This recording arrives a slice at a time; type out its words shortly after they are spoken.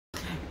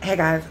Hey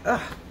guys,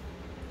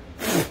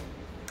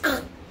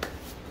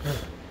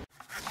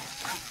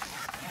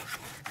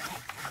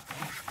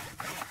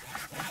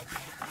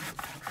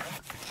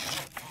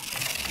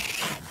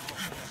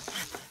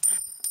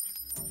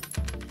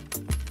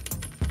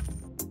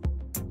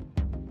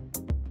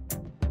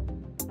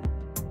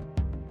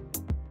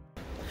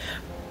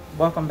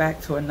 welcome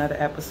back to another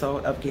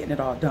episode of Getting It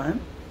All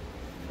Done.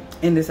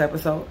 In this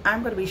episode,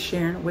 I'm going to be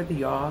sharing with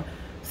y'all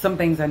some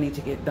things I need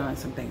to get done,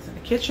 some things in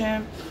the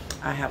kitchen.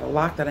 I have a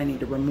lock that I need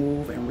to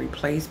remove and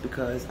replace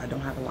because I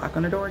don't have a lock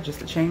on the door,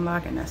 just a chain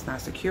lock, and that's not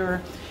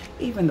secure,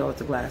 even though it's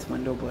a glass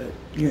window. But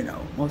you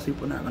know, most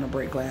people are not going to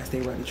break glass.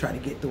 They rather try to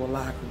get through a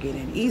lock or get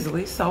in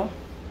easily. So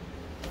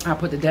I'll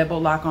put the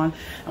deadbolt lock on.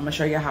 I'm gonna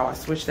show you how I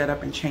switch that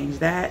up and change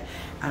that.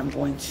 I'm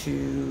going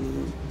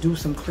to do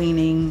some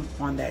cleaning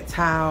on that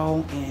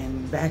towel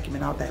and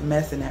vacuuming out that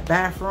mess in that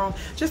bathroom.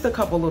 Just a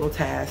couple little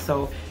tasks.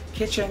 So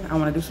kitchen, I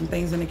wanna do some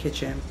things in the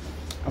kitchen.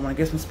 I wanna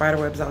get some spider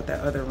webs out that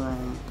other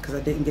room because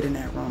I didn't get in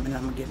that room, and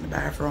I'm gonna get in the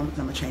bathroom and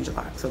I'm gonna change the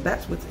lock. So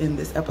that's what's in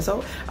this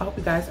episode. I hope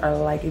you guys are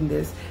liking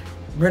this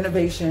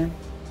renovation,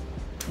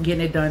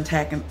 getting it done,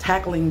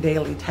 tackling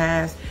daily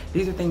tasks.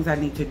 These are things I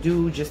need to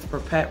do just to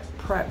prep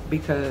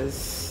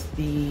because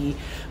the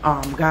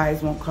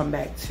guys won't come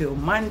back till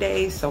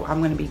Monday. So I'm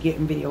going to be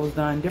getting videos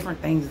done, different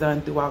things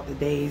done throughout the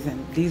days,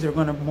 and these are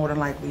going to more than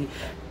likely,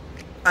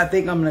 I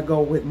think I'm going to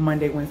go with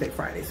Monday, Wednesday,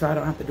 Friday, so I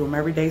don't have to do them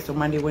every day. So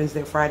Monday,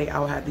 Wednesday, Friday,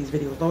 I'll have these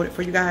videos loaded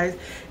for you guys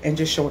and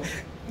just show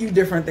you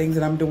different things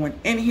that I'm doing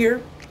in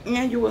here.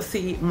 And you will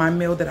see my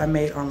meal that I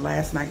made on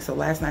last night. So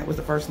last night was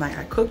the first night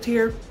I cooked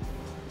here.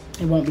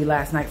 It won't be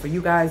last night for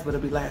you guys, but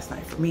it'll be last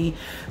night for me.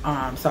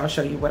 So I'll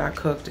show you what I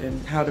cooked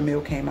and how the meal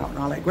came out and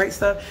all that great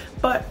stuff.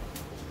 But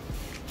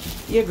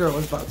your girl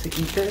is about to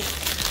eat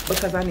this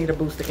because I need a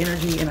boost of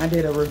energy. And I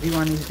did a review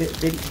on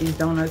these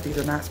donuts. These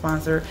are not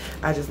sponsored.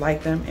 I just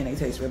like them and they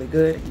taste really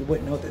good. You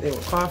wouldn't know that they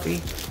were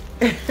coffee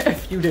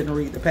if you didn't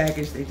read the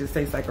package. They just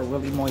taste like a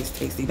really moist,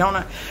 tasty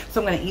donut.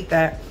 So I'm gonna eat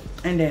that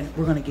and then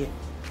we're gonna get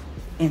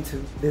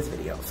into this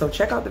video. So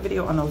check out the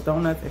video on those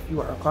donuts if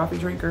you are a coffee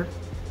drinker.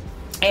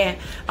 And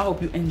I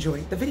hope you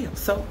enjoyed the video.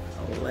 So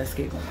let's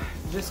get going.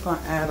 I'm just gonna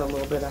add a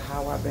little bit of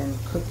how I've been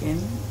cooking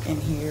in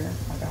here.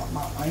 I got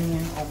my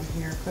onion over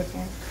here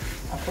cooking.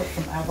 I put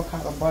some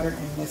avocado butter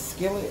in this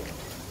skillet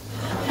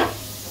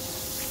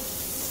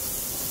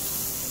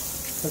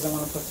because I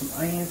want to put some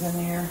onions in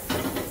there.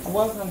 I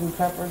was gonna do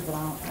peppers, but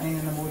I ain't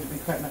in the mood to be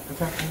cutting up the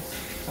peppers.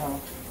 So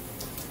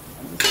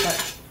I just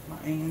cut my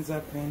onions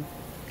up in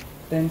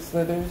thin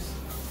slithers,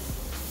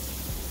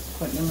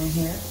 putting them in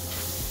here.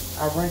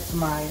 I rinsed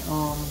my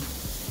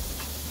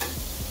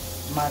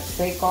my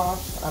steak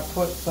off. I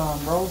put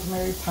some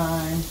rosemary,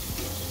 thyme,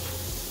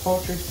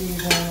 poultry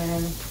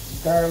seasoning,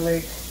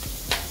 garlic.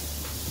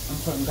 I'm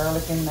putting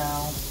garlic in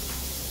now.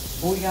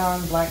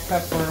 Bouillon, black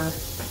pepper,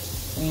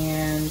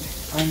 and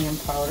onion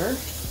powder.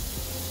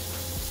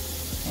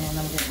 And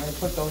I'm getting ready to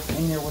put those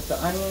in there with the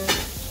onions.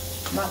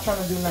 I'm not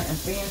trying to do nothing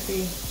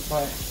fancy,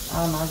 but I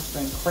don't know, I've just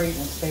been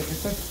craving steak.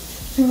 It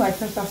seems like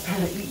since I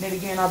started eating it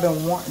again, I've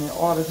been wanting it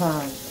all the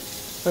time.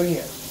 So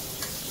yeah,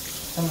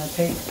 I'm gonna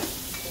take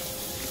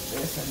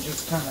this and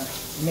just kind of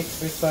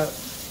mix this up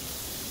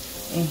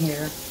in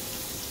here.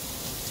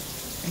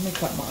 Let me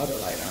cut my other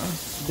light on.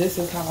 This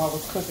is how I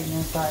was cooking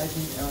inside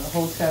the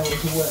hotel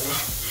as well.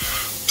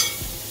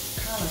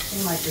 Kind of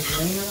seemed like it's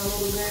leaning a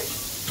little bit.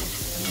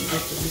 Let me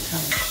get to be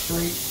kind of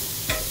straight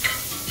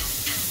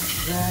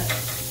like that.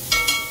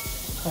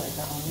 Cut it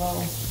down low.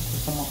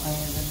 Put some more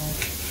onions in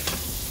there.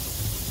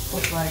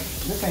 Looks like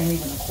this ain't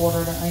even a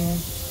quarter of the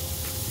onion.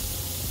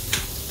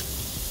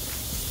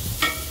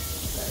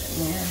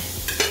 There.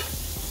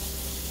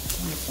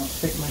 I'm just gonna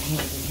stick my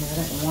hands in here.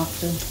 I didn't want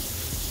to.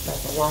 Got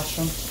to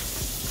wash them.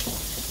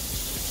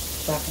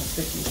 So I can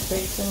stick these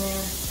steaks in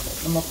there.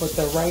 I'm gonna put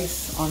the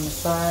rice on the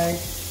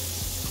side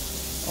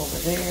over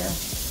there.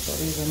 So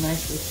these are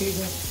nicely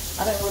seasoned.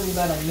 I didn't really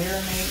let them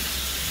marinate,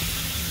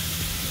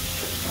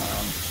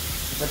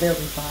 but they'll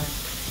be fine.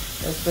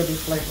 They'll still be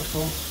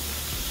flavorful.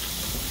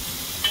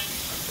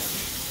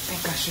 I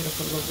think I should have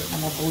put a little bit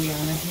more bouillon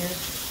in here.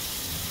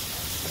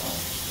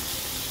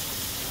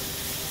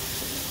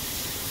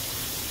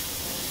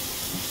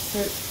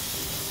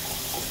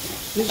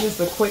 This is just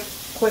a quick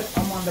clip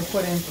I wanted to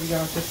put in for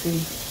y'all to see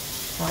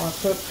how I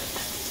cook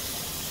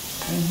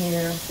in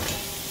here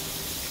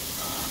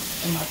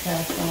in my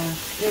cast iron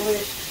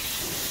skillet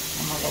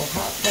on my little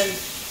hot plate.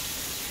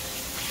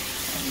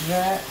 Like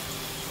that.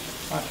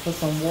 I put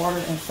some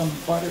water and some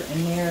butter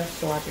in there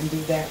so I can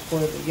do that for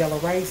the yellow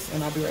rice,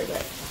 and I'll be right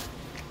back.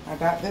 I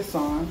got this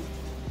on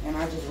and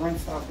I just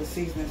rinsed off the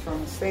seasonings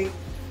from the steak,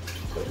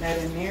 putting that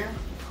in there.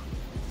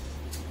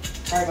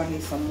 Probably gonna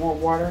need some more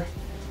water,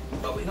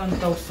 but we're gonna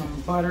throw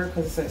some butter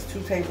because it says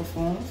 2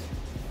 tablespoons.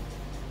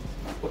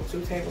 I put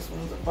 2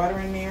 tablespoons of butter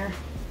in there,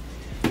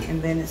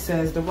 and then it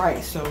says the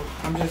rice. So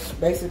I'm just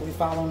basically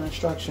following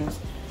instructions.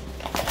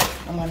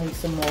 I'm gonna need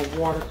some more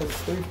water because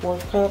it's 3/4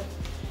 cup.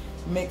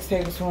 Mixed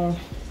tablespoon.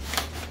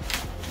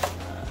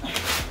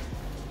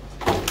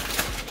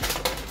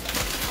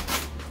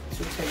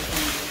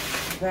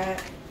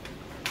 that.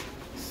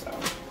 So I'm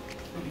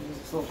gonna use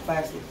this little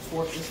plastic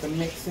fork just to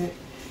mix it.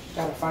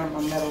 Gotta find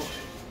my metal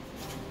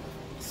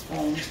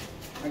spoon.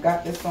 I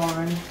got this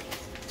on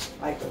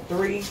like a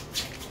 3. So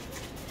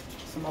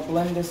I'm gonna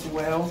blend this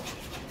well.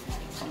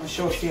 I'm gonna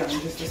show it to you in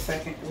just a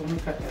second. Let me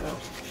cut that up.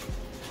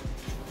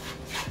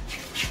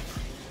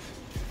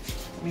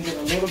 Let me get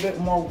a little bit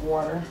more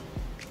water.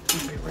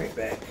 I'll be right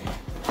back.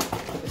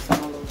 Put this on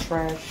a little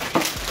trash.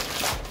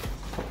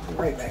 Be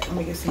right back. Let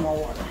me get some more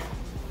water.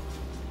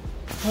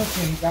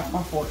 Okay, got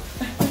my fork.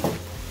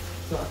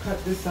 So I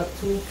cut this up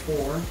to a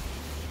 4.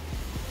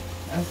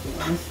 That's the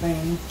nice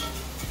thing.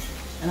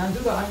 And I do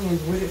the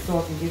onions with it so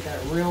I can get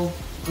that real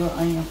good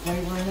onion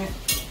flavor in it.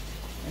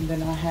 And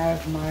then I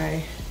have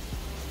my,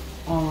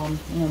 I'm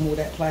gonna move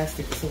that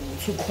plastic, it's a little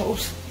too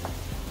close.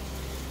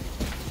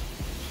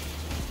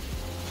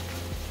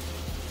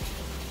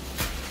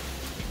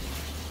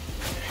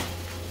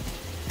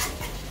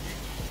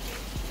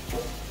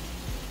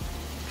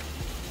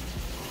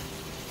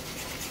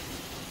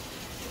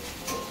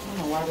 I don't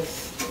know why the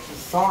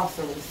sauce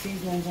or the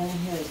seasonings in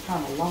here is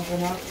kind of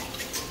lumping up.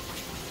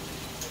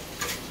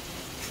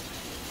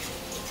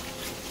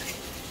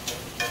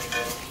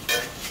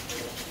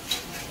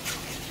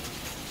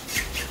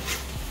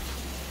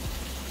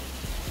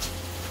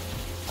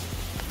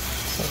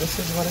 So this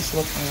is what it's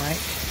looking like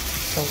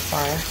so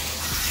far. I'm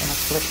gonna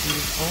flip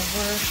these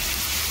over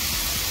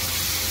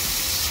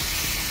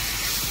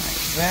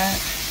like that.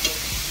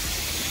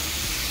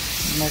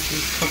 Let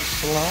these cook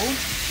slow.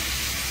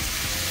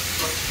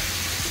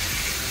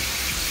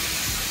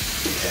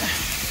 Okay.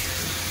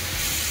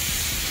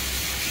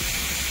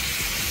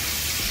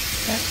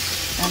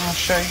 And I'll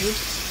show you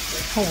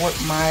what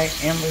my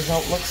end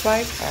result looks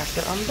like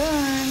after I'm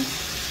done.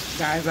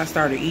 Guys, I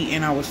started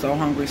eating. I was so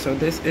hungry. So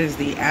this is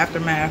the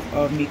aftermath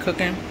of me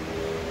cooking.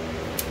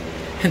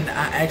 And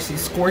I actually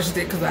scorched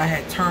it because I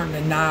had turned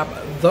the knob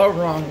the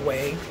wrong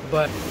way.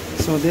 But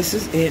so this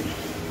is it.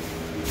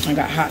 I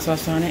got hot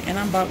sauce on it and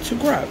I'm about to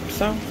grub.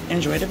 So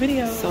enjoy the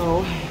video.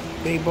 So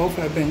they both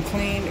have been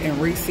cleaned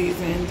and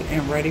re-seasoned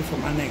and ready for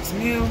my next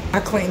meal. I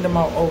cleaned them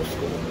out old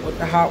school with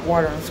the hot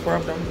water and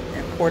scrubbed them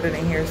and poured it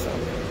in here. So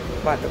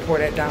I'm about to pour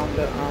that down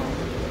the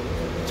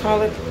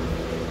toilet.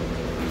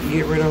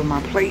 Get rid of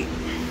my plate.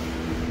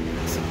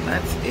 So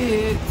that's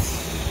it.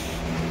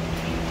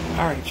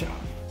 All right, y'all.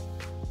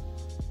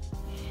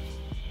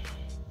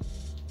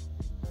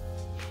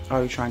 Oh,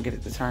 you're trying to get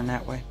it to turn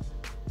that way?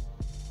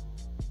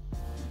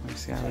 Let me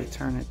see how we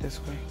turn it this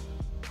way.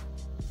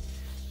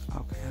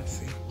 Okay, I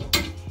see.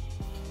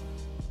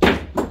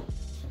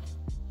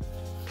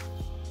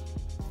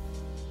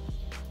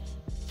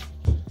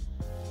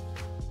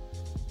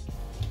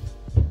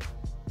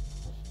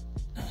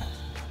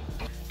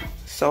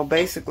 So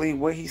basically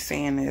what he's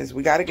saying is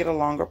we got to get a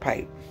longer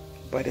pipe,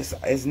 but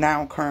it's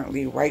now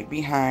currently right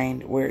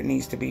behind where it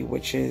needs to be,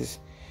 which is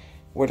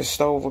where the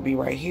stove will be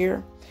right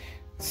here.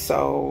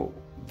 So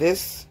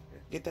this,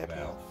 get that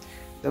valve.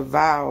 The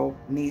valve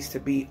needs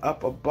to be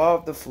up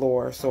above the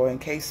floor. So in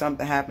case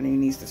something happens, you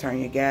need to turn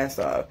your gas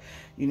off.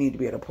 You need to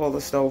be able to pull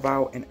the stove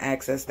out and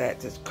access that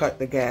to cut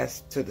the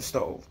gas to the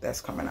stove that's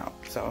coming out.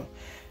 So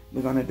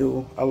we're going to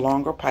do a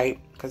longer pipe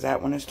because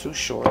that one is too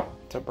short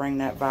to bring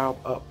that valve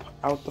up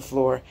out the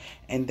floor.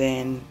 And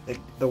then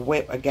the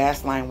whip, a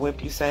gas line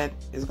whip you said,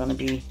 is going to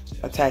be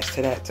attached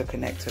to that to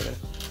connect to the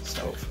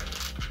stove.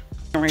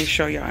 I'm going to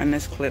show y'all in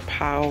this clip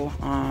how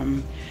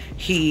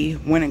he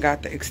went and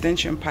got the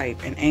extension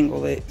pipe and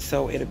angled it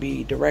so it'll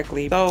be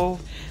directly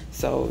stove.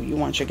 So you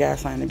want your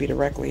gas line to be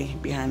directly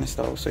behind the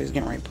stove. So he's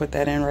getting ready to put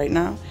that in right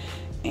now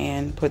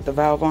and put the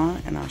valve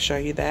on, and I'll show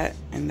you that,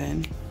 and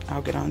then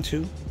I'll get on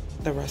to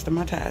the rest of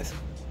my task.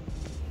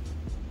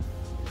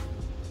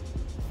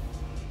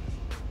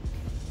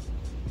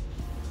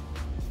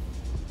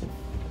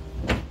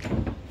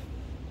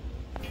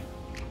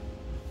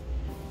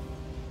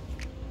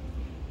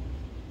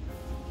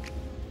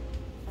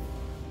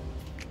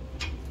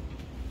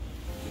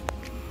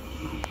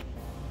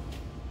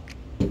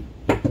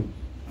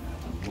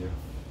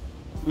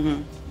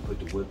 Put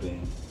the whip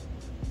in,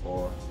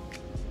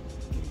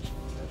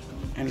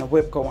 and the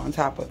whip go on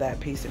top of that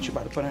piece that you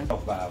about to put in.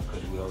 Valve,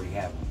 because we already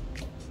have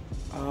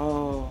one.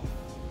 Oh.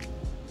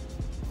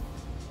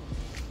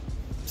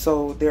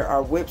 So there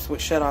are whips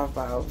with shut-off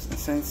valves, and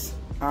since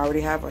I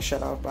already have a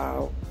shut-off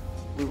valve,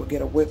 we will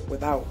get a whip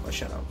without a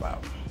shut-off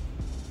valve.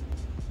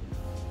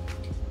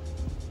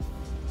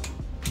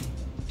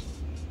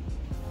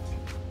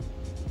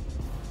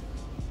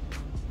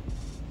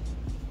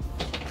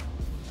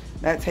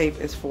 That tape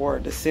is for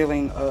the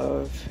sealing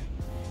of,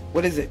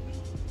 what is it?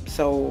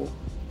 So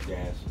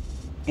Gas.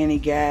 Any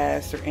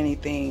gas or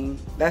anything.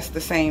 That's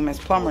the same as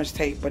plumber's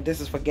tape, but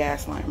this is for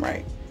gas line,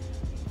 right?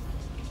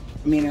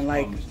 Meaning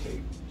like Plumber's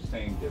tape.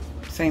 Same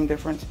difference. Same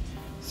difference.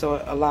 So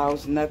it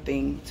allows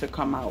nothing to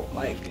come out,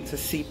 like to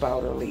seep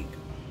out or leak.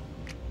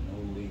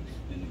 No leaks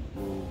in the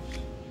grooves.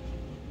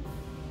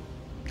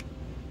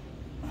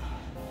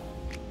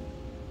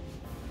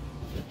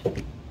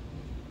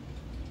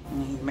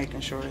 And he's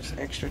making sure it's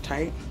extra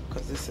tight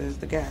because this is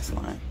the gas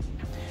line.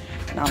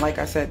 Now, like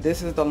I said,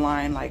 this is the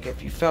line, like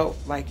if you felt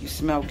like you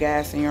smell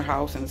gas in your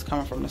house and it's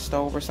coming from the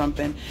stove or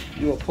something,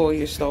 you will pull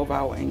your stove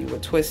out and you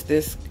would twist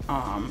this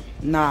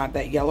knob,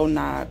 that yellow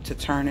knob, to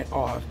turn it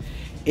off.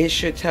 It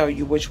should tell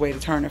you which way to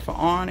turn it for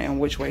on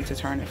and which way to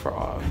turn it for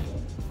off.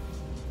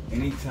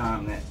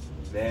 Anytime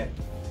that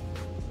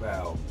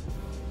valve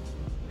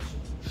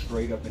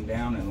straight up and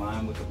down in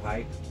line with the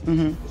pipe,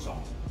 it's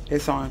on.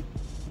 It's on.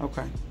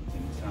 Okay.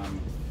 Anytime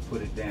you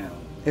put it down,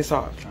 it's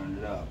off. Turn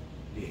it up.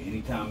 Yeah,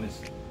 anytime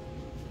it's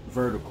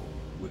vertical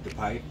with the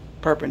pipe,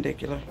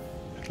 perpendicular.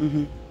 Yeah,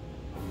 not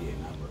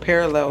vertical.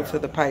 Parallel to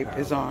the pipe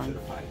is on.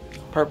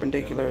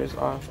 Perpendicular is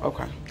off.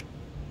 Okay.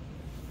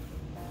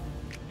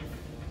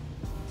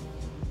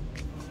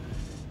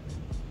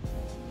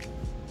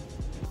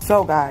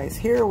 So guys,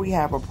 here we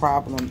have a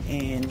problem,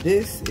 and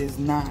this is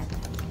not,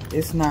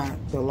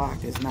 the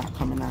lock is not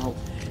coming out.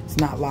 It's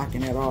not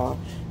locking at all.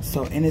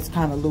 So, and it's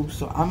kind of loose.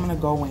 So I'm gonna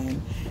go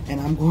in and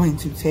I'm going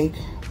to take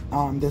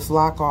this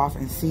lock off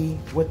and see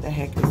what the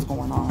heck is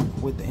going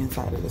on with the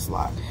inside of this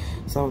lock.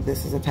 So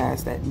this is a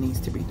task that needs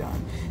to be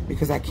done,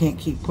 because I can't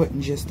keep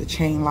putting just the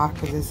chain lock,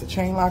 because it's a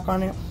chain lock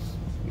on it.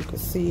 You can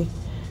see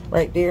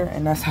right there,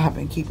 and that's how I've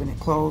been keeping it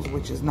closed,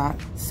 which is not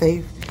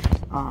safe.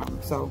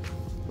 So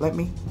let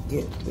me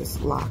get this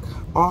lock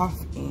off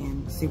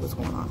and see what's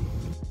going on.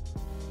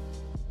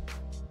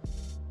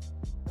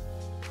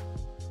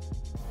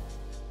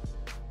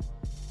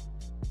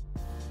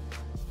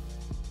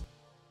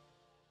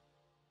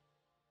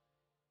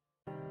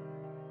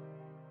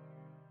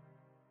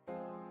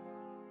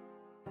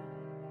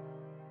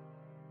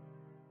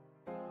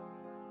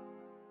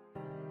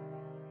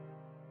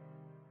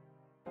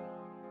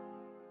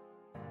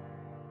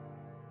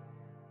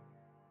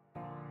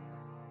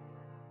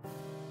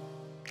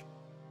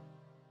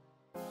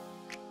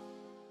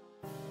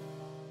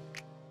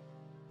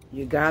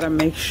 You gotta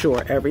make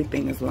sure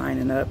everything is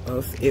lining up,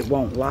 else it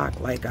won't lock.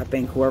 Like, I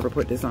think whoever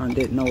put this on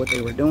didn't know what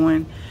they were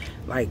doing.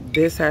 Like,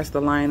 this has to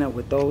line up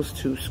with those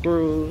two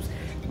screws.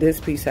 This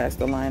piece has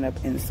to line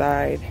up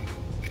inside.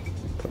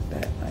 Put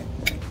that like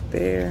right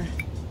there.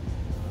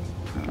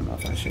 I don't know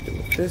if I should do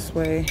it this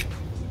way.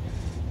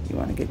 You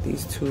want to get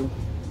these two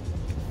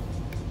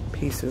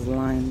pieces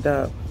lined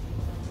up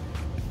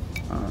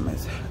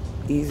as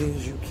easy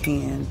as you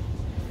can,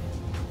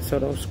 so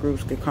those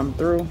screws can come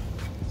through.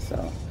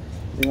 So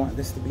we want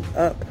this to be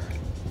up.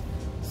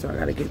 So I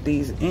got to get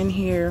these in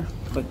here,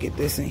 but get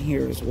this in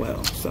here as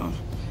well. So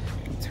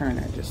turn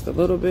that just a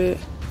little bit,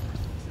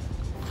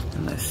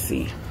 and let's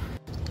see.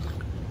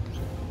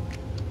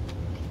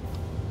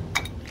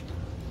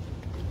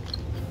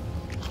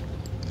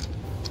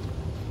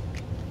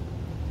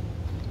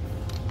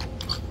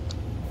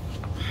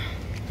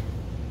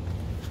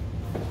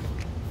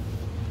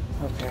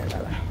 Okay, I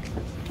gotta.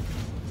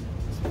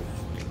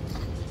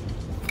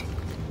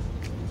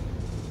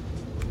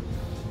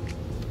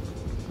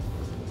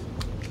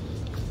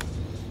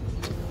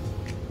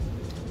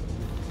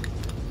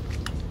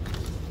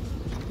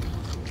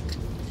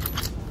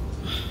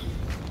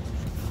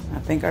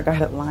 I think I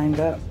got it lined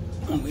up,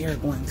 and we are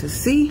going to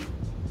see.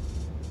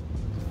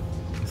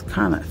 It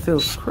kind of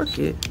feels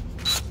crooked.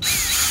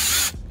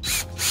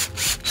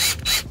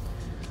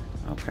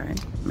 Okay,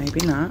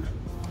 maybe not.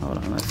 Hold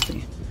on, let's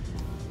see.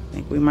 I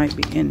think we might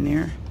be in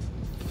there.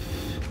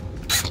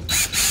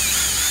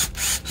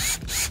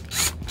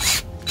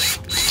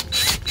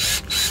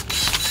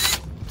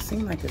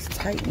 Seems like it's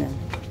tightening.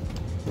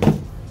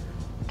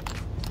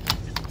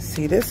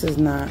 See, this is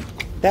not,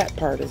 that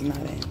part is not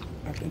in.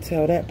 I can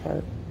tell that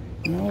part.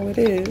 No, it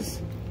is.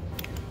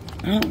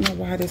 I don't know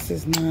why this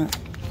is not.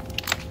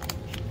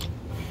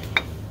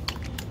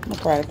 I'm gonna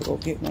probably have to go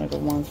get one of the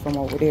ones from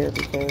over there,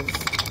 because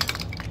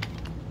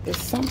there's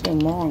something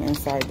wrong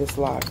inside this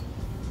lock.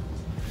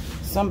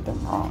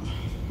 Something wrong.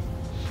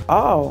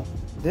 Oh,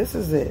 this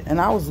is it. And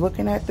I was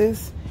looking at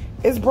this.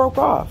 It's broke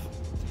off.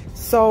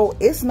 So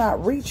it's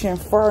not reaching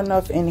far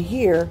enough in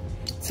here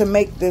to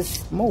make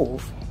this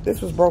move. This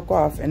was broke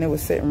off, and it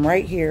was sitting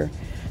right here.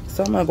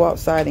 So I'm gonna go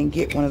outside and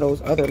get one of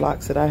those other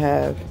locks that I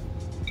have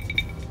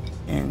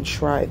and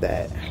try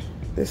that.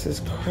 This is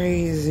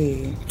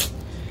crazy.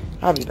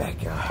 I'll be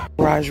back, y'all.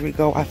 Garage we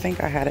go. I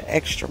think I had an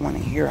extra one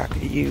in here I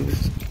could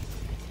use.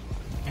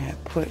 I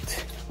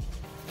put,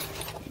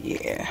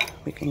 yeah,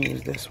 we can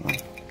use this one.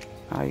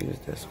 I'll use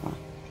this one.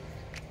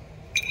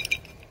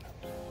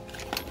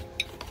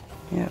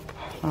 Yep,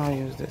 I'll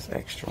use this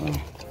extra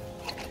one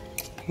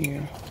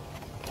here.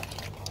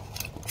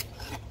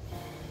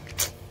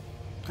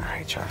 All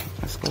right, y'all,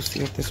 let's go see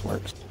if this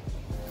works.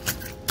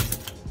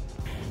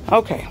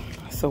 Okay,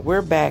 so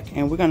we're back,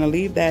 and we're gonna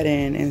leave that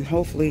in, and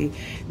hopefully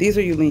these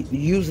are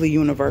usually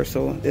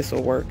universal. This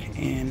will work,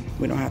 and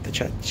we don't have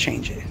to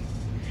change it.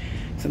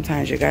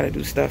 Sometimes you gotta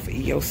do stuff for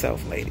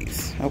yourself,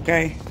 ladies,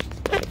 okay?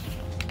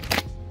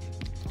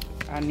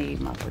 I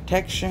need my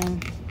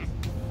protection.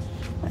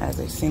 As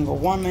a single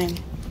woman,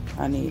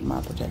 I need my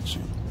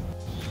protection.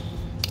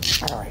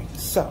 All right,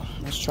 so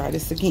let's try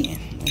this again.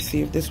 Let's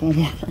see if this one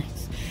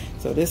works.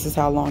 So this is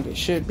how long it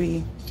should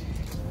be.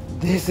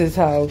 This is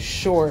how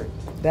short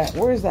that,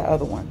 where's that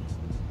other one?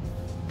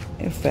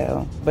 It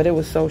fell, but it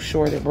was so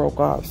short it broke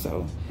off.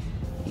 So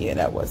yeah,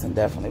 that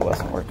definitely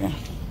wasn't working.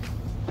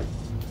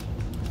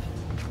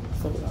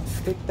 So we're gonna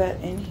stick that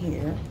in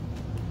here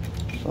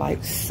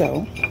like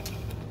so.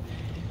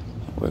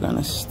 We're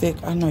gonna stick,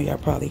 I know y'all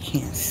probably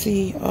can't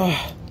see,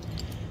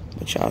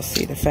 but y'all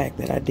see the fact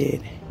that I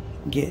did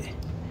get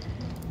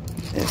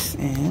this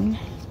in.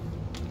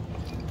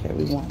 Okay,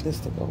 we want this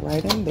to go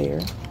right in there.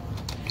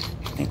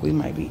 I think we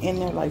might be in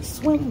there like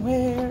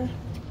swimwear.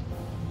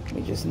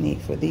 We just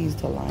need for these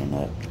to line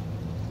up.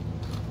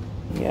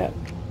 Yep,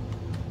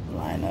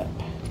 line up.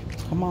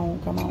 Come on,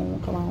 come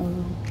on, come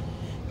on.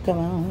 Come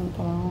on,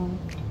 come on.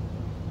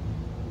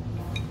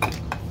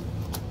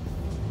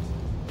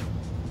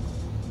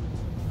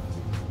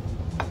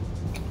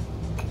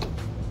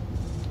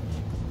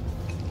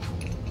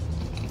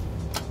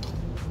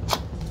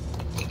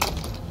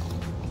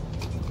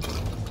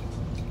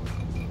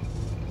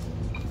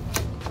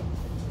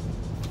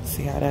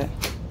 See how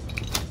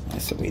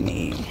that's what we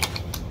need.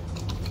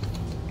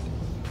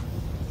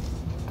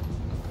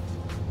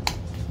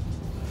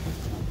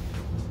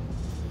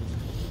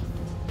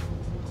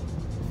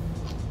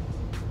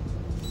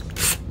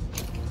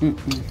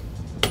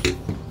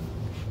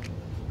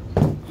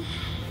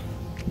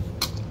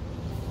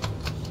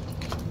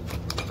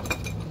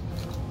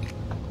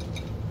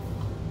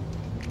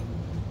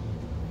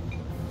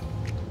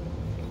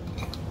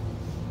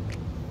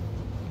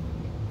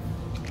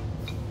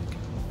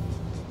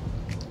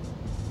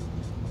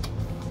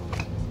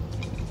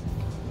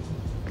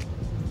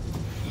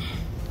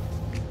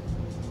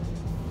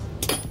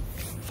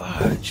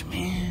 Fudge,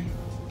 man.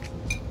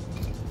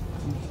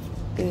 I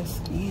need this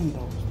and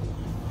those.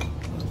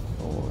 Good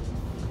Lord.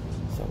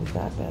 So we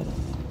got that in there.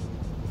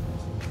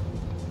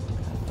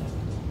 Got that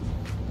in there.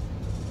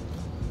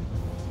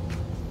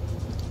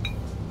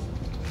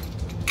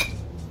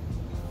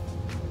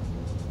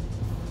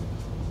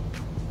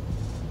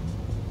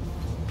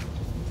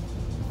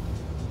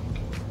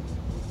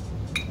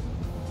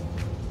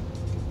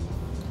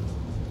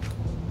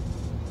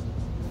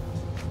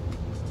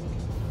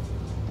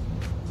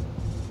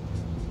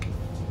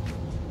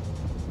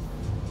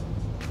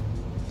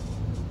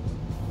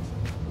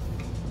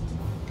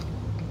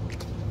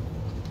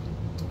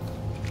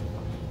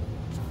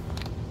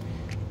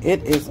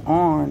 It is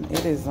on.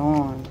 It is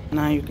on.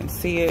 Now you can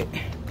see it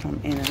come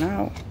in and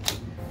out.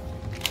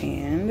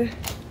 And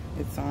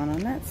it's on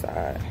that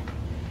side.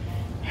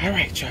 All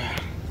right, y'all.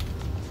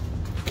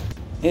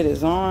 It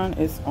is on.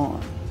 It's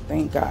on.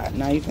 Thank God.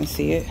 Now you can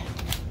see it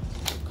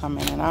come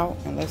in and out.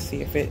 And let's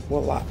see if it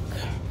will lock.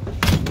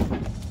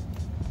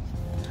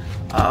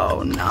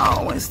 Oh,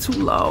 no. It's too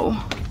low.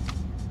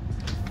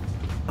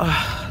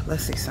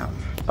 Let's see something.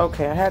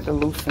 Okay, I had to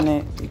loosen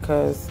it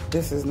because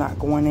this is not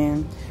going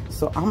in.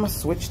 So I'm gonna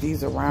switch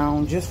these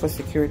around just for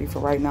security for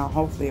right now.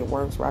 Hopefully it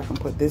works where I can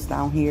put this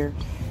down here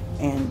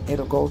and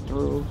it'll go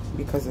through,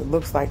 because it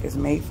looks like it's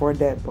made for a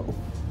deadbolt.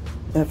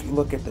 If you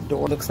look at the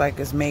door, it looks like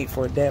it's made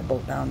for a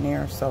deadbolt down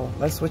there. So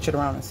let's switch it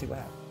around and see what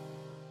happens.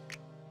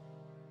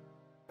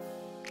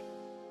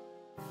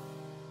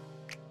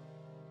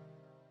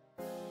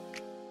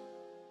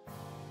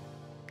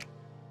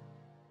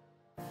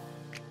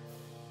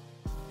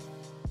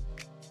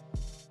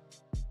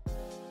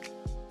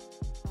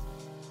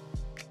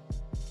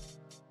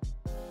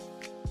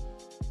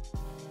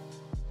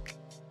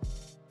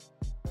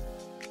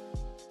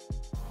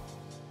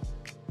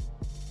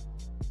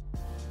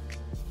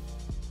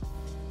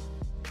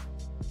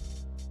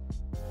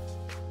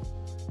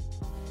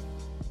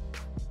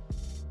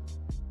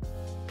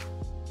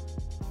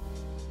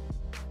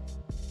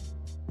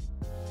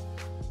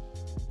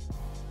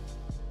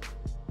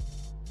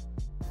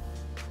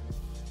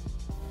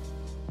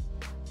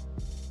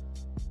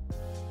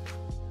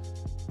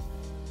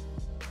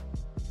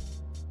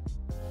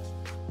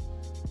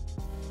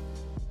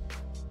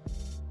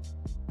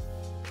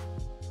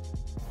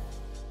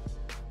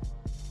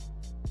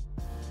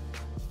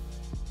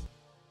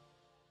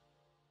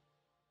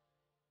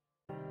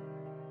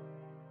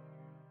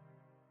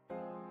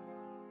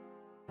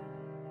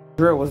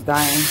 Drill was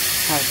dying.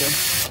 Had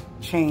to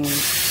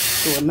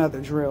change to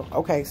another drill.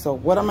 Okay, so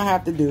what I'm gonna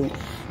have to do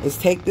is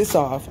take this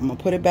off. I'm gonna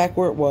put it back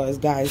where it was.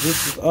 Guys,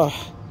 this is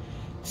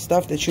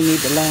stuff that you need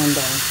to learn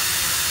though,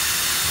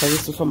 so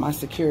this is for my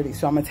security.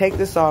 So I'm gonna take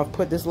this off,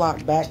 put this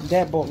lock back,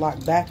 deadbolt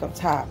lock back up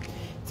top,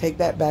 take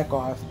that back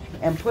off,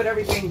 and put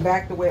everything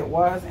back the way it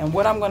was. And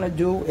what I'm gonna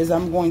do is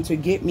I'm going to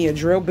get me a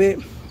drill bit,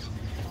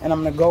 and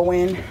I'm gonna go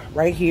in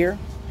right here,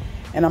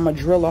 and I'm gonna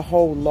drill a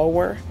hole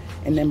lower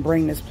and then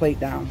bring this plate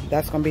down.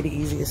 That's gonna be the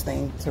easiest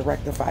thing to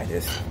rectify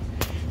this.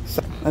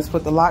 So let's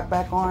put the lock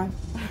back on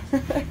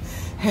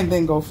and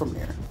then go from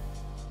there.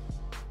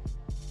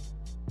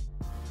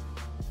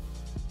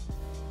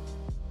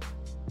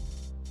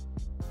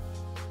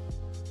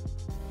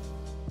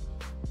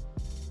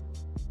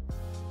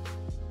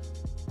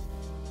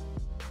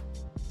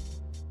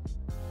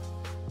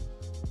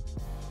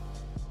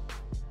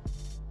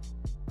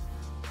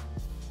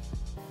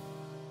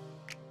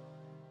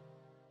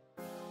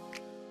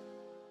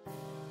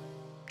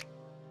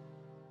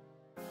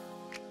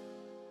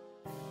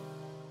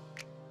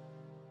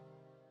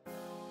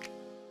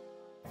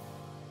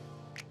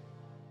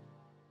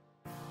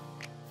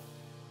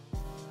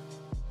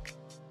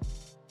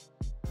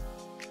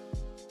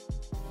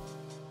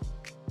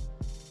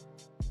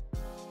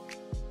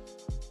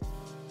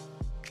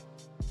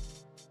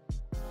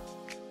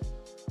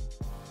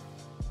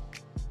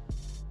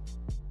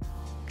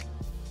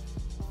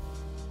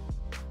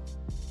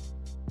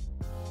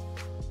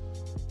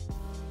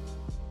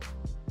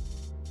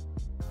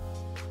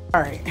 All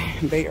right,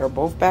 they are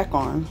both back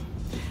on.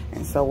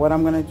 And so what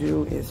I'm gonna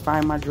do is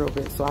find my drill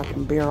bit so I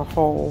can bear a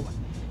hole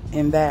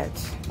in that,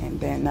 and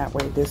then that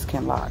way this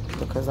can lock,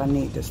 because I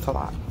need this to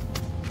lock.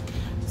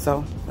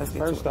 So let's get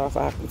first off,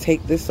 I have to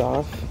take this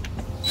off.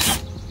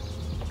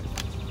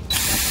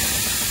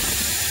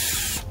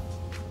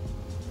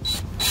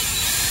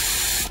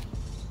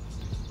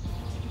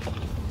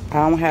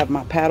 I don't have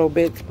my paddle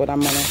bits, but I'm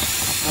gonna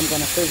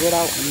figure it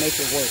out and make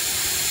it work.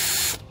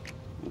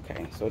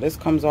 Okay, so this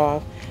comes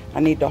off.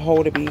 I need the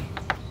hole to be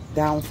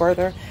down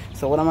further.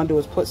 So what I'm gonna do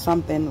is put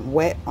something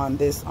wet on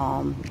this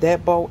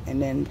deadbolt,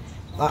 and then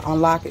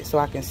unlock it so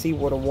I can see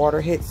where the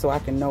water hits, so I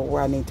can know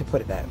where I need to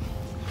put it at.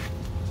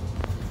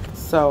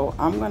 So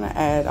I'm gonna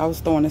add, I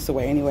was throwing this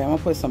away anyway, I'm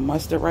gonna put some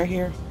mustard right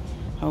here.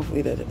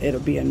 Hopefully that it'll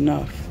be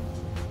enough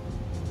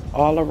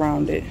all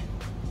around it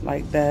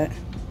like that.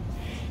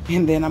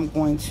 And then I'm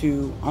going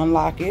to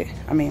lock it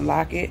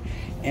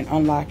and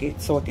unlock it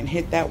so it can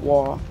hit that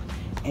wall,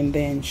 and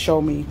then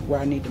show me where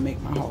I need to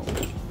make my hole.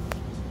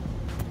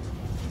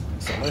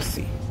 So let's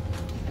see.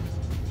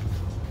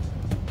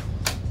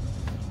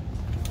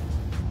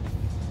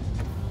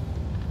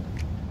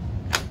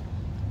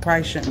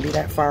 Probably shouldn't be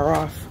that far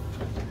off.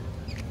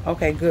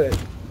 Okay, good.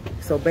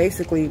 So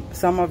basically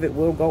some of it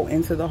will go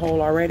into the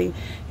hole already,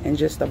 and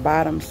just the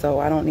bottom, so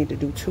I don't need to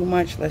do too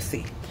much. Let's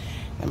see.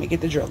 Let me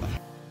get the drilling.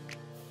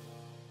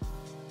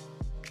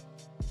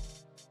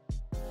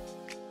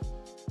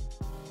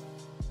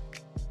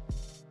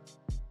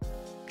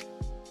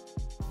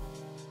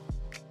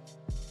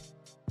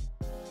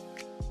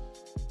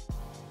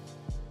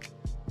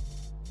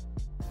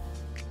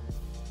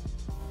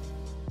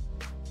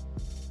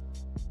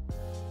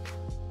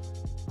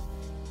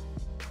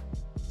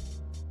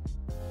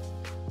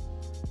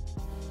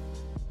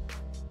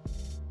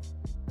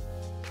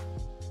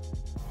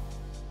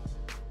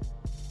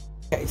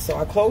 Okay, so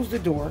I closed the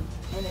door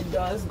and it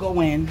does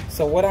go in.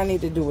 So what I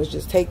need to do is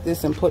just take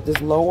this and put this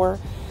lower,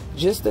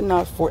 just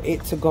enough for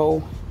it to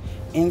go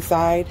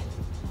inside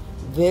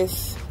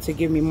this to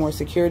give me more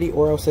security,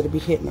 or else it'll be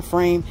hitting the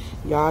frame.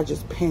 Y'all,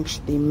 just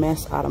pinched the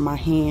mess out of my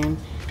hand.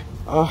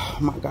 Oh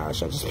my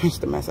gosh, I just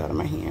pinched the mess out of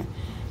my hand.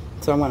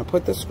 So I'm going to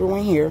put the screw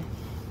in here,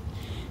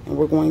 and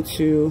we're going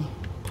to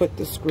put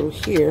the screw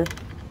here,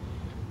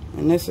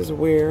 and this is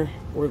where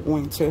we're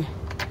going to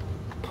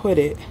put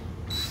it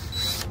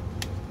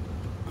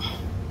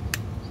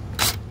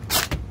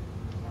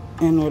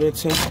in order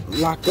to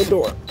lock the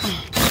door.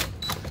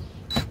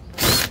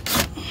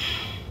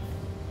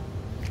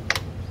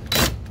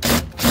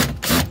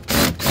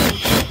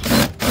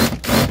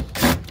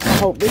 I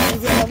hope this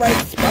is in the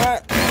right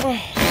spot. I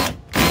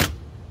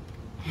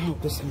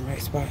hope this is in the right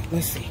spot.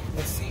 Let's see,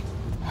 let's see.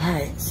 All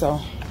right,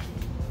 so.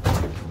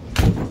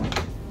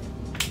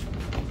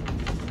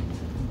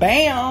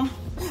 Bam!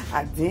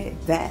 I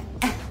did that.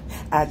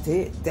 I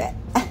did that.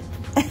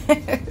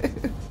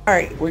 All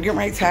right, we're getting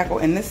ready to tackle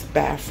in this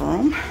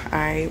bathroom.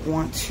 I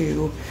want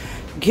to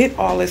get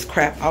all this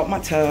crap out my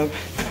tub,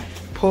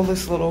 pull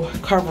this little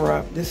cover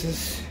up. This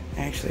is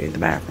actually the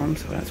bathroom,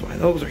 so that's why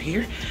those are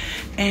here.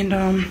 And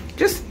I'll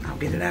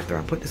get it after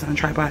I put this on a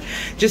tripod.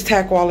 Just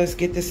tackle all this,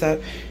 get this up,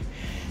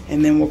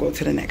 and then we'll go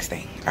to the next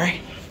thing, all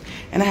right?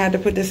 And I had to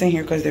put this in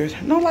here because there's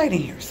no light in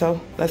here, so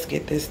let's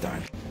get this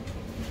done.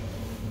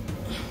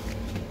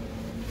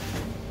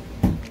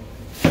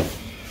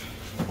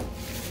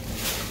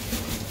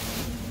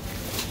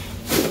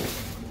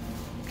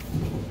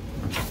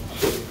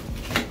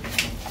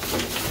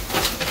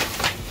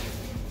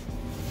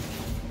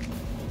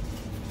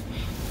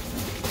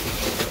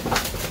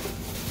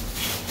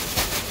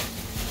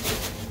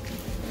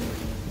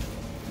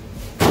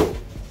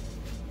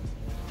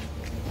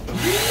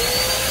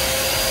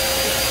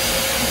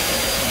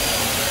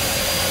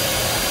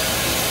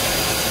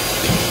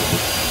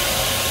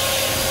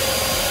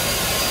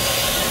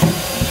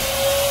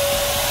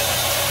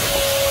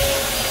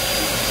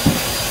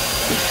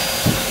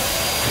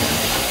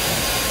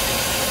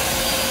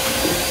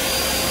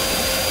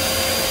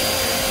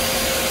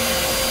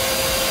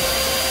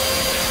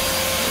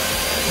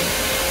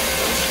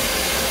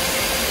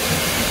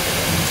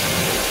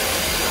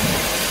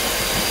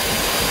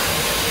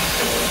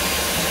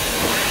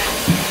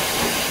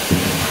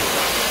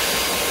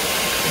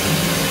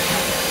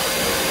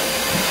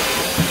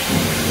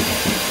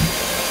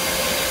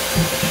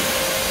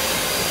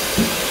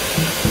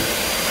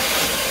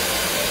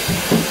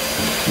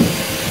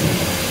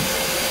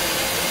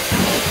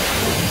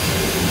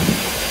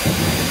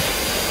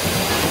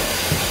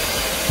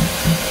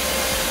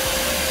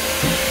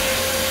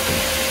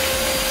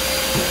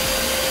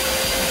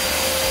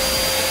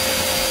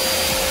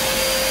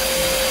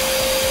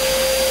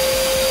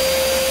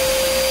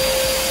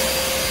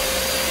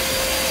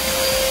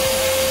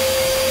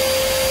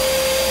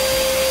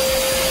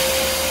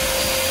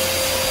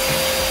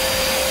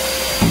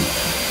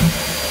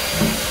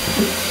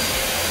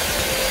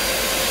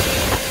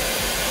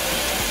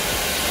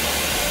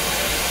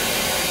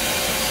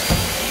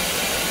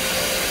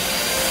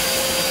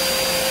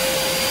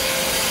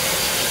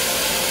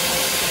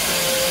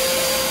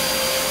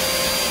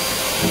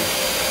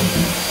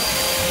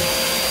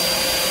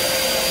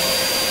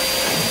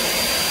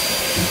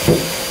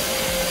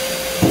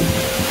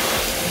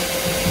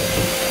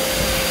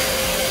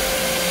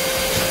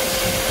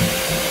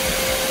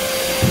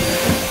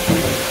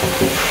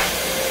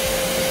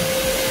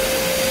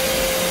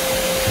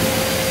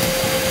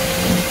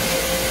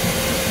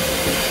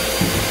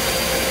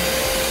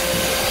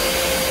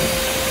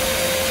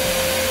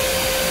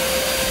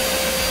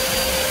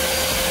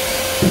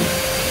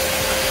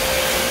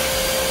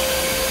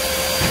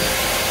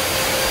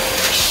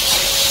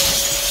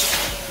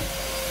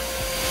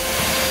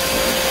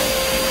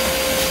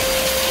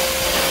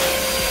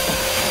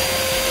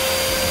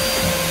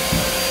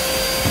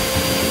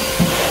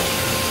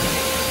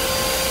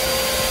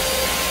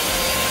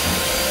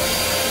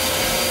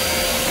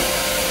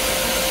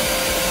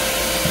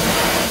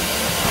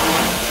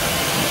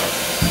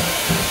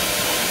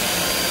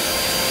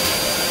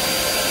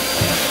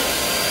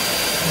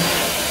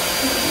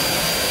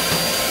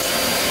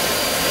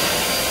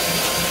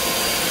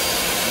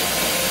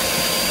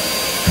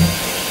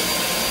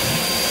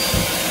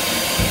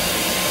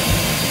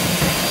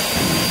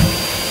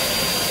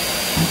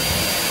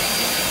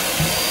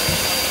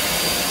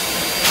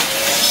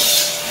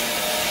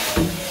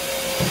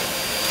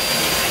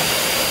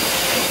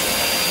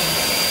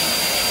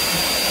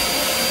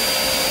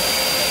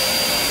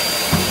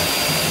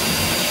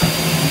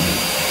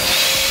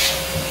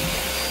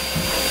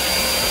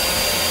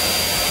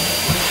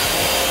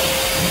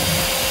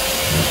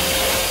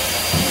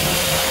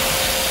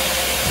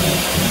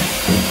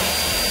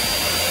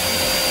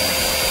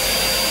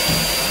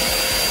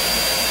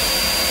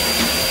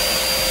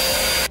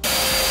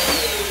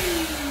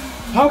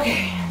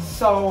 Okay,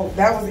 so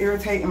that was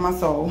irritating my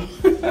soul.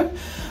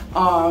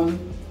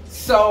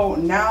 So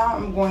now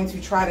I'm going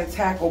to try to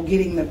tackle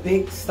getting the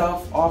big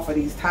stuff off of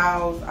these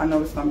towels. I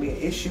know it's going to be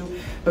an issue,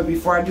 but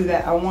before I do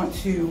that, I want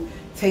to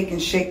take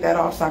and shake that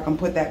off so I can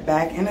put that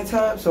back in the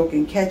tub so it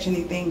can catch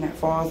anything that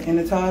falls in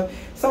the tub.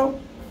 So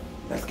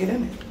let's get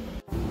in it.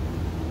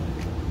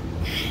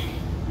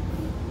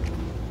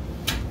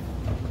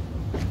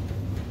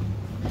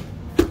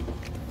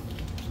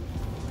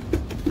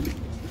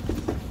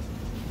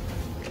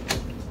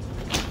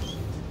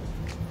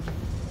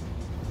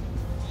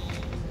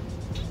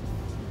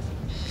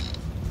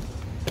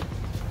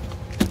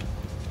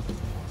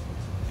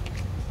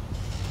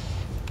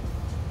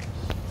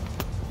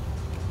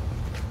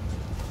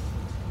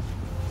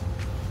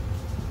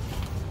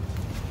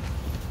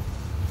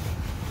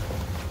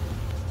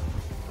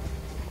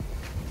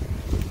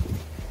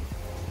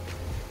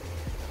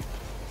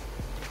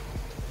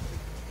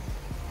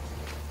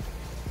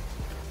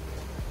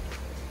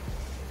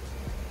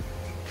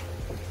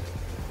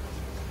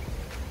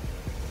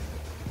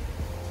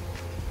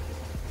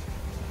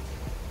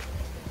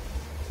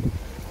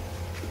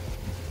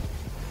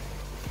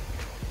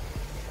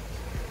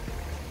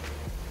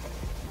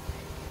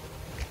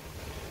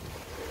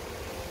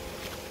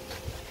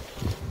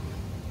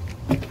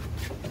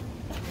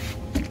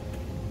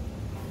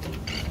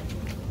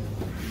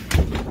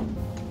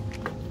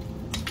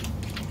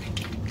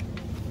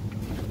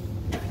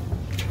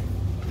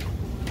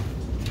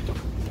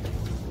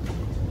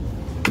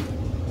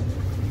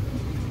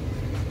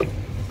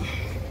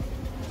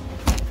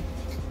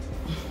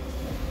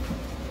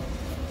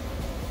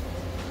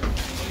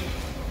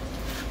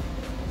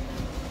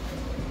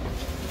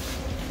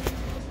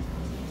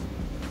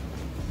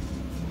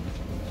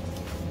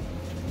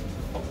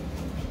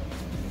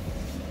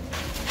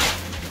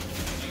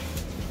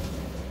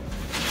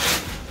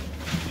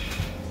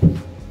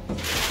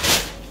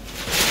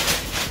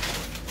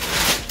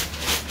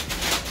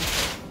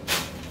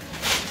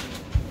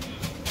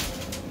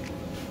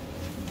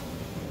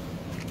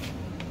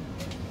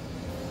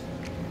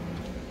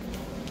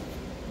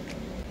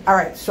 All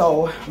right,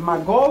 so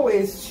my goal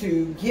is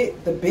to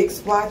get the big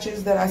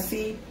splotches that I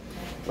see,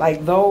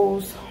 like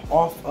those,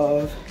 off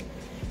of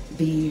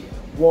the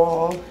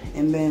wall,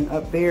 and then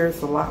up there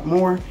it's a lot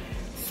more.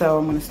 So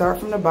I'm gonna start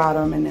from the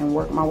bottom and then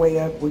work my way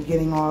up with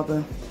getting all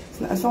the,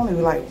 it's only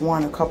like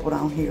a couple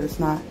down here. It's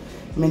not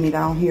many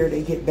down here.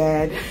 They get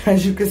bad,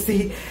 as you can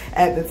see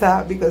at the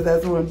top, because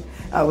that's when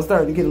I was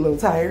starting to get a little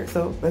tired.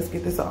 So let's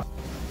get this off.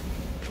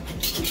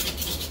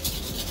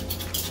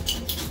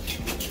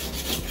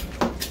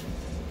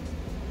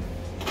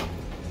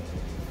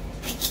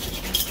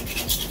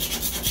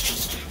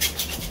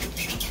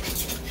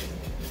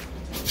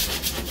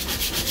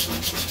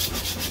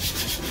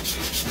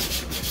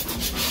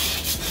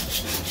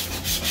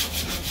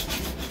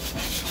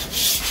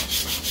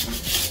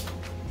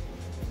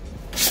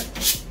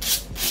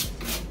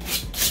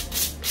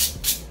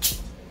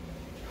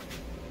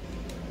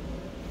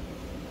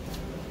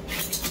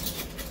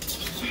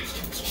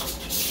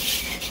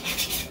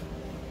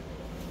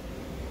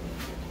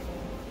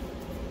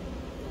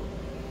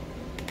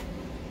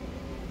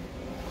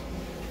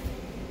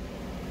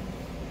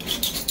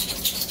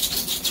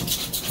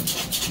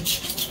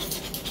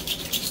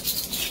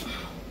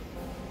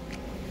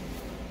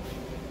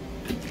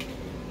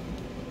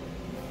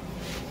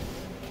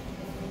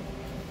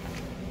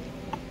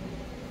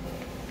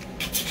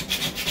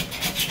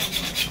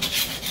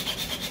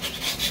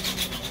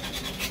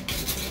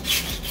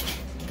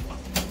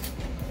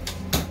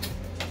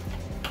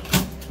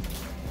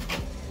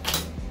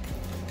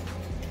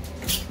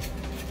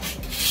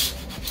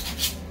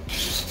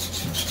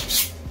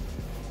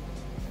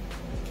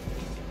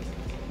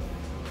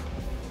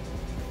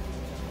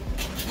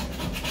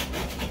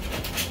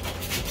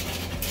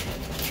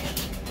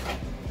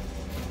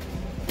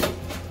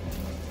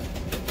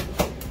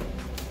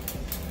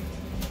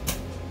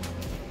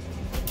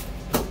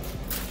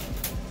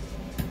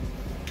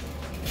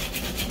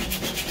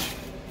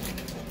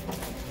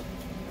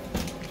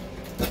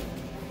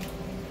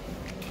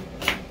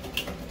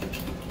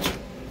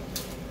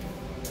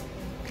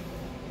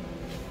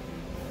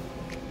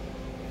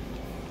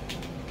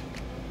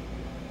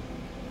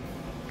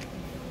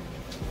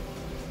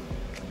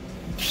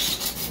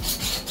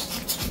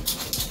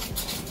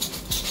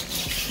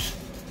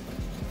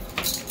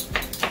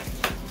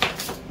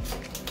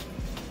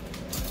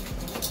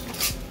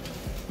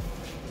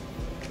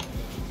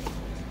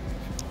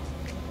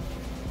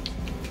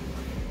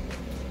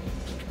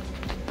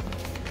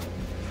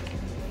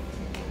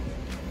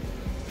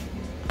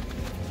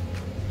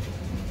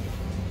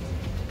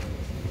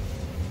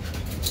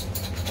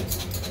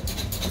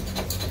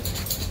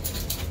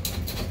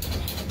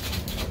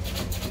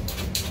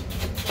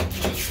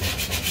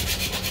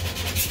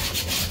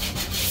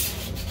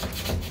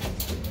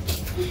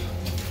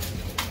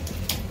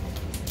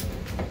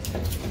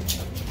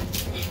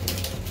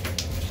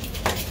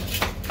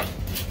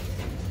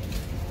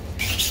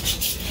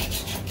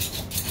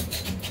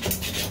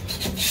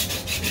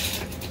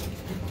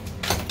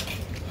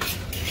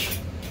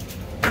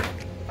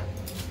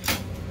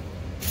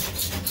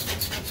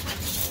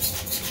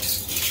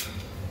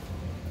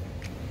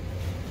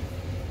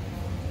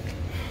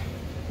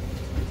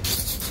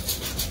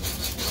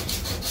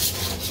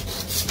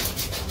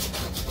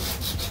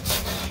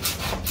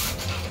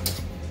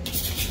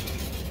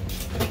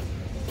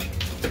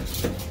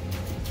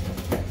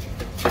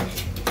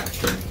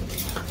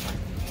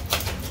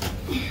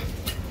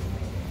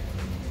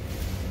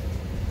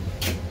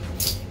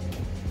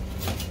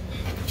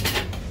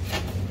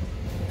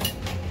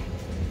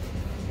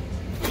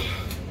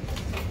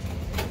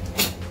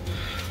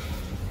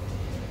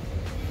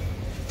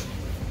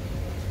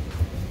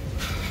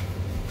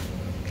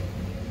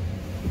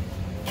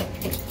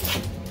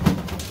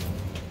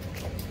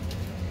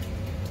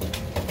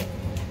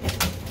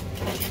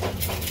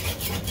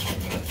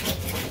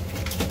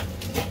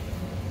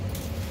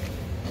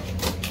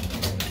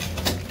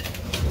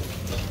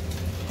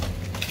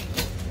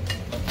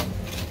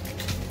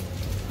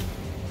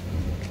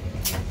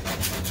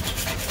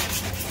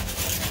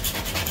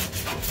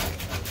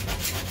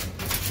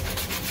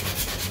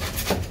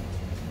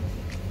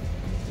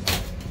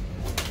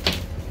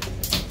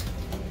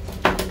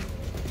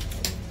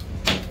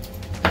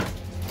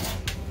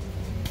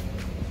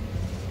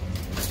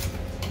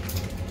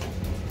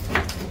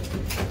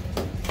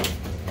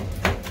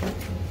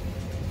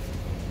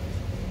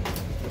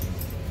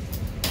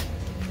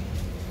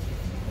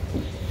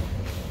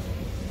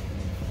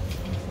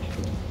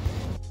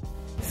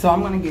 So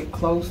I'm gonna get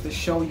close to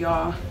show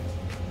y'all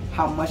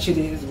how much it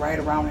is right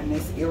around in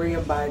this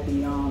area by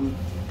the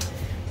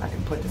I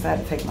can put this. I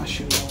had to take my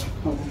shoes off.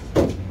 Hold on.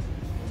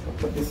 I'll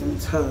put this in the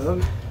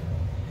tub.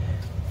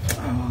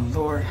 Oh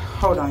Lord,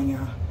 hold on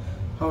y'all.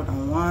 Hold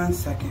on 1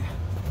 second.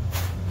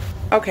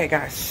 Okay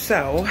guys,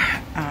 so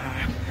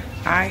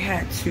I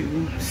had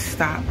to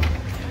stop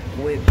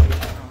with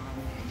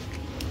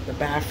the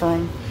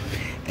bathroom,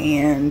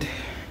 and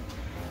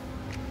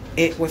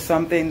it was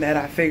something that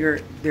I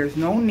figured there's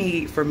no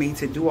need for me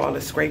to do all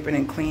the scraping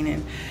and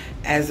cleaning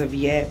as of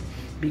yet,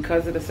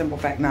 because of the simple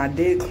fact, now I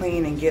did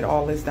clean and get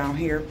all this down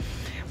here.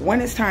 When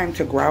it's time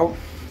to grout,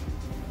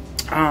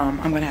 I'm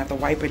gonna have to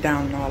wipe it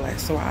down and all that.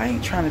 So I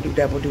ain't trying to do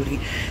double duty.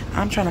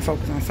 I'm trying to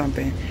focus on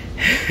something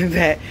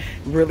that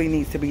really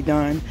needs to be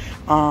done.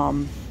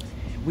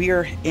 We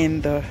are in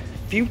the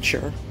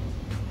future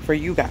for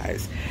you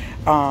guys.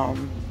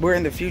 We're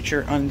in the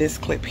future on this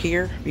clip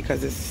here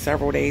because it's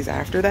several days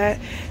after that.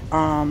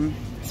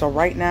 So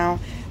right now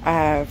I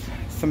have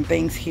some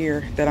things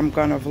here that I'm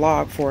gonna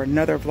vlog for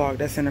another vlog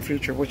that's in the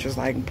future, which is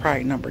like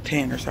probably number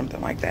 10 or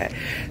something like that.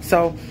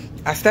 So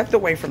I stepped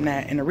away from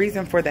that, and the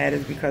reason for that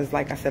is because,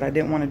 like I said, I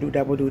didn't want to do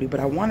double duty, but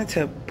I wanted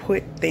to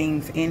put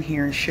things in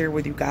here and share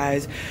with you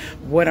guys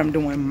what I'm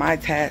doing, my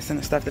tasks and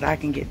the stuff that I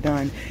can get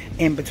done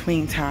in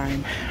between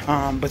time,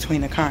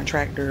 between the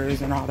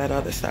contractors and all that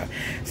other stuff.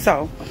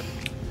 So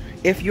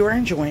if you're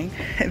enjoying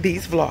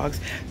these vlogs,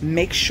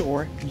 make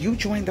sure you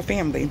join the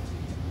family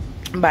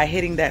by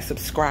hitting that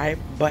subscribe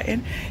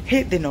button.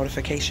 Hit the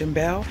notification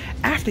bell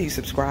after you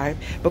subscribe,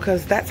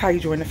 because that's how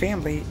you join the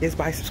family, is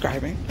by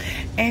subscribing.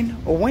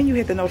 And when you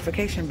hit the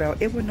notification bell,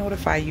 it will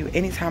notify you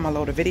anytime I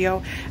load a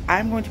video.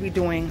 I'm going to be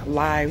doing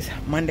lives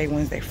Monday,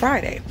 Wednesday,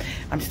 Friday.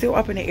 I'm still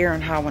up in the air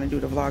on how I want to do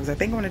the vlogs. I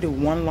think I'm going to do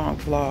one long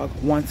vlog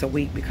once a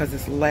week because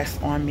it's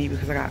less on me,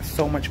 because I got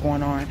so much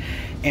going on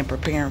and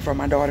preparing for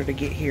my daughter to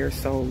get here.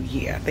 So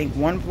yeah, I think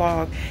one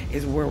vlog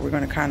is where we're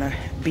going to kind of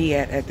be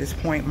at this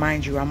point.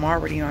 Mind you, I'm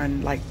already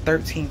on like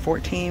 13,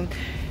 14,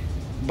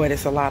 but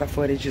it's a lot of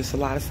footage. It's a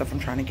lot of stuff I'm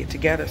trying to get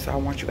together, so I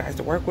want you guys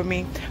to work with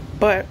me.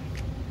 But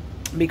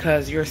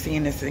because you're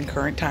seeing this in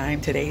current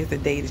time, today is the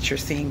day that you're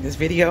seeing this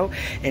video,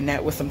 and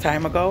that was some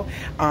time ago,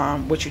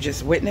 what you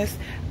just witnessed.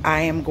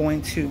 I am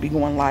going to be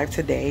going live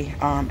today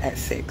at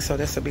 6, so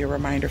this will be a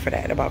reminder for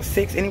that. About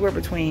 6, anywhere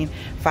between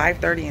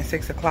 5:30 and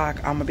 6 o'clock,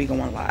 I'm gonna be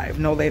going live.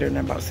 No later than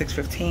about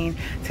 6:15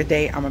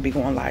 today, I'm gonna be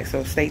going live,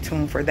 so stay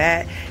tuned for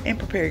that and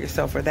prepare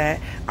yourself for that.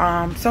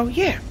 So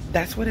yeah,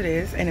 that's what it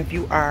is. And if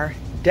you are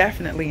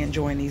definitely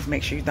enjoying these,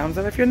 make sure you thumbs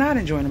up. If you're not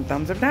enjoying them,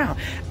 thumbs up down.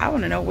 I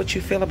want to know what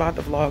you feel about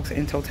the vlogs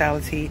in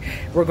totality,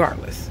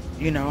 regardless.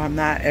 You know,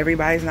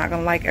 everybody's not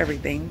gonna like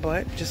everything,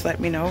 but just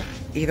let me know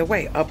either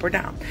way, up or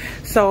down.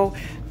 So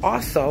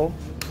also,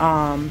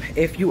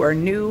 if you are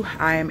new,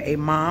 I am a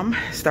mom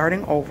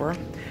starting over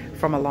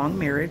from a long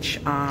marriage,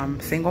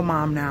 single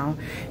mom now,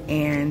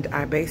 and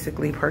I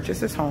basically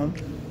purchased this home,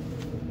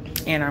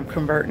 and I'm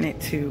converting it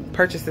to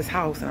purchase this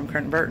house, and I'm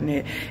converting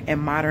it and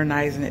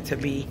modernizing it to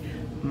be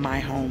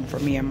my home for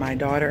me and my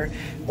daughter,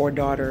 or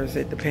daughters,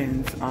 it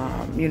depends,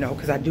 you know,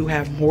 because I do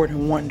have more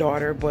than one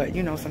daughter, but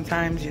you know,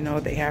 sometimes, you know,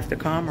 they have to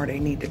come or they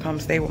need to come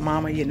stay with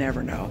mama, you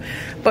never know.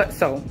 But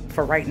so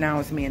for right now,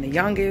 it's me and the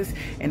youngest,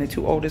 and the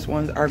 2 oldest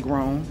ones are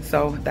grown.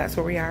 So that's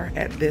where we are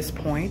at this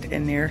point,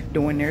 and they're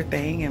doing their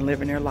thing and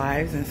living their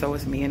lives, and so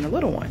it's me and the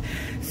little one.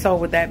 So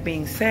with that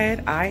being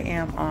said, I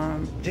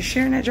am just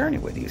sharing that journey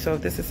with you. So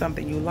if this is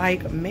something you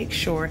like, make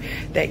sure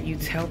that you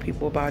tell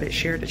people about it,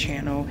 share the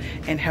channel,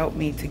 and help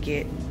me to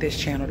get this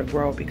channel to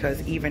grow,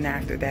 because even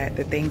after that,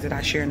 the things that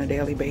I share on a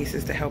daily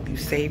basis to help you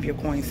save your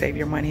coins, save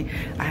your money,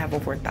 I have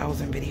over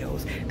 1,000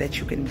 videos that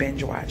you can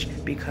binge watch,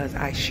 because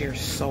I share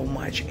so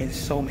much in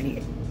so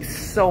many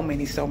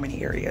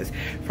areas,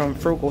 from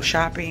frugal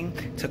shopping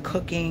to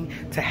cooking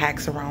to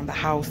hacks around the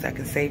house that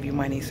can save you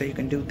money, so you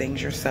can do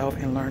things yourself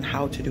and learn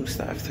how to do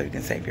stuff so you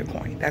can save your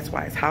coin. That's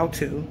why it's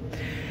how-tos,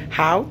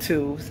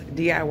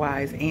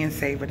 DIYs, and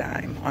save a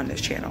dime on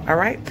this channel. All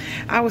right,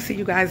 I will see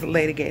you guys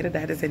later, Gator.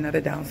 That is another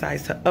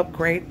downside to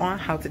upgrade on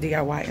how to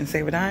DIY and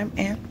save a dime,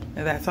 and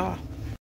that's all.